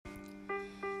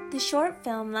The short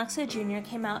film Luxo Jr.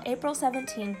 came out April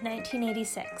 17,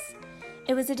 1986.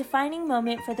 It was a defining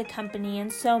moment for the company in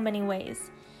so many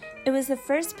ways. It was the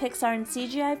first Pixar and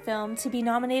CGI film to be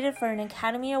nominated for an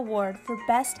Academy Award for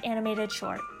Best Animated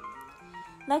Short.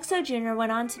 Luxo Jr.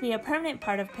 went on to be a permanent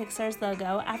part of Pixar's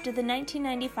logo after the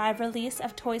 1995 release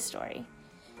of Toy Story.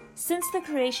 Since the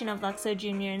creation of Luxo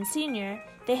Jr. and Sr.,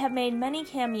 they have made many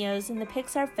cameos in the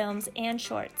Pixar films and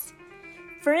shorts.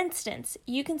 For instance,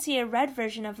 you can see a red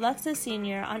version of Luxo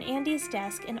Sr. on Andy's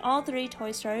desk in all 3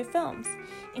 Toy Story films,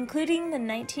 including the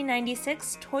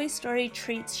 1996 Toy Story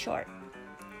Treats short.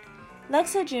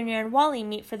 Luxo Jr. and WALL-E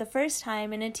meet for the first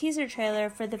time in a teaser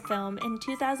trailer for the film in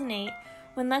 2008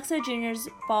 when Luxo Jr.'s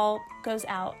ball goes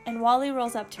out and WALL-E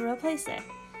rolls up to replace it.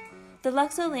 The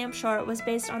Luxo lamp short was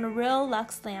based on a real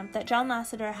Lux lamp that John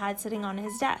Lasseter had sitting on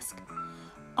his desk.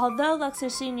 Although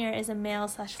Luxo Sr. is a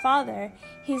male/father,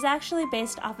 he's actually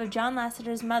based off of John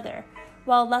Lasseter's mother,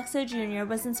 while Luxo Jr.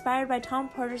 was inspired by Tom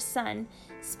Porter's son,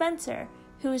 Spencer,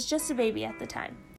 who was just a baby at the time.